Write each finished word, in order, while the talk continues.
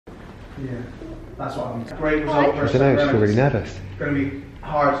Yeah, that's what I mean. Great result. I don't know, I just feel really nervous. It's going to be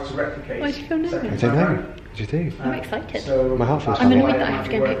hard to replicate. Why do you feel nervous? I don't know. What do you do? I'm excited. So my heart feels I'm annoyed that I have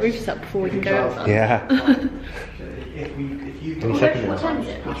to go and pick Rufus up before we can go outside. Yeah. If you What time is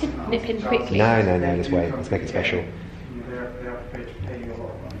it? We could nip in quickly. No, let's wait. Let's make it special. they're prepared to pay you a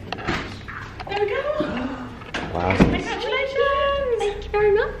lot of money. There we go. Wow. Congratulations. Thank you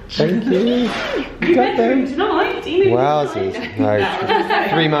very much. Thank you. You got them. Tonight. Wowzers. No,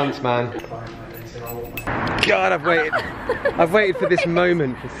 3 months, man. God, I've waited for this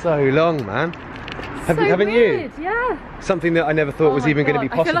moment for so long, man. Haven't you? Yeah. Something that I never thought was even going to be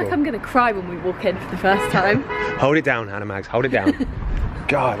possible. I feel like I'm going to cry when we walk in for the first time. Hold it down, Hannah Mags. Hold it down.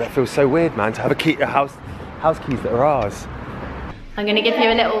 God, that feels so weird, man. To have a house keys that are ours. I'm going to give you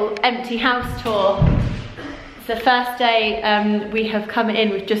a little empty house tour. It's the first day we have come in.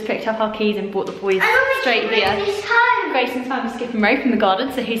 We've just picked up our keys and brought the boys straight here. Grayson's found a skipping rope in the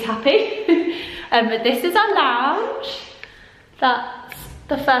garden, so he's happy. But this is our lounge. That's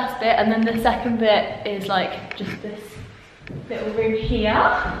the first bit, and then the second bit is like just this little room here.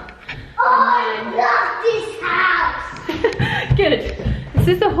 I love this house. Good. This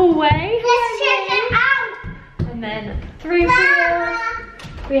is the hallway. Let's check it out. And then through here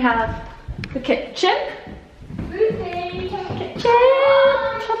we have the kitchen. Kitchen.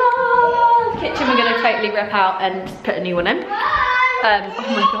 Ta-da! Kitchen we're going to totally rip out and put a new one in. Oh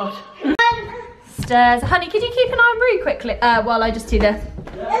my god. Stairs. Honey, could you keep an eye on Rue quickly while I just do this?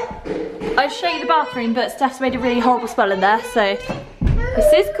 I'll show you the bathroom, but Steph's made a really horrible spell in there, so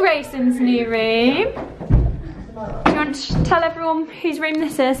this is Grayson's new room. Do you want to tell everyone whose room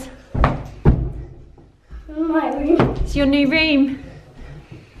this is? My room. It's your new room.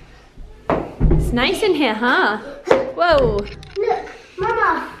 It's nice in here, huh? Whoa. Look,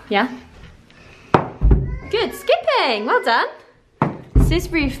 Mama. Yeah. Good skipping. Well done. This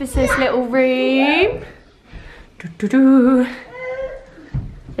is Rufus's little room. Doo-doo-doo.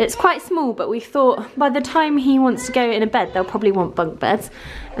 It's quite small, but we thought by the time he wants to go in a bed, they'll probably want bunk beds.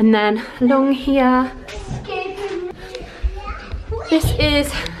 And then along here, this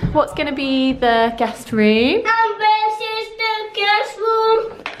is what's going to be the guest room. And this is the guest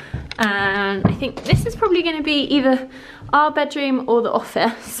room. And I think this is probably going to be either our bedroom or the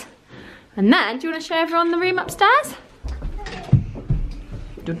office. And then, do you want to show everyone the room upstairs?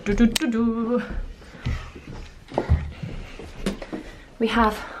 Do, do, do, do, do. We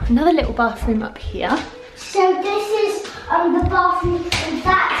have another little bathroom up here. So this is the bathroom, and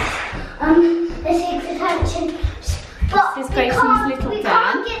that's the sink detention. But This is Grayson's little we den.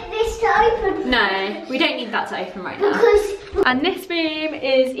 can't get this to open. No, we don't need that to open right now. Because And this room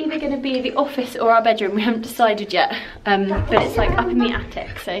is either going to be the office or our bedroom. We haven't decided yet, but it's like up in the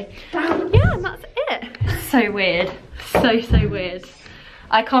attic. So yeah, and that's it. So weird, so weird.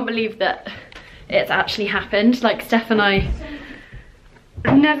 I can't believe that it's actually happened. Like Steph and I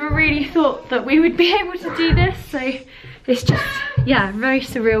never really thought that we would be able to do this. So it's just, yeah, very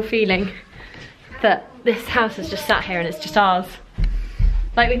surreal feeling that this house has just sat here and it's just ours.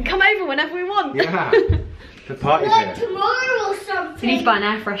 Like we can come over whenever we want. Yeah. The party's like here. tomorrow or We something. need to buy an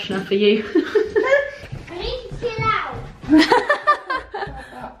air freshener for you. I need to chill out.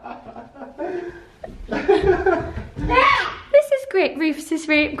 This is great, Rufus's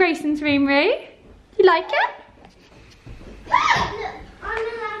room, Grayson's room, Roo. You like it? Look, I'm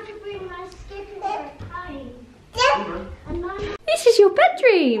allowed to bring my skipping rope home. And I'm... This is your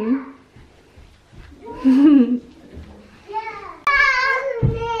bedroom.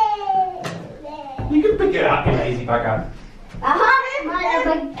 You can pick it up, you lazy bugger.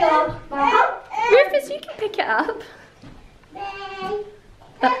 Rufus, you can pick it up.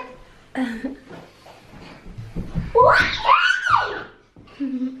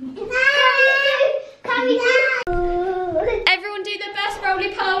 Everyone do their best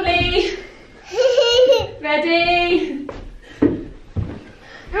roly-poly. Ready?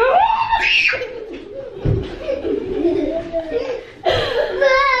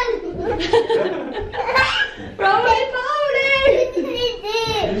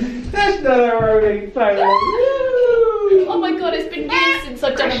 That's not a roly-poly. Oh my god, it's been years since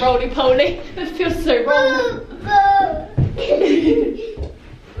I've done a roly-poly. It feels so wrong.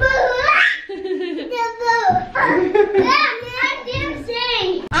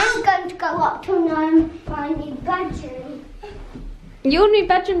 I'm going to go up to my new bedroom. Your new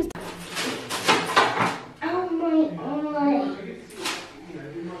bedroom's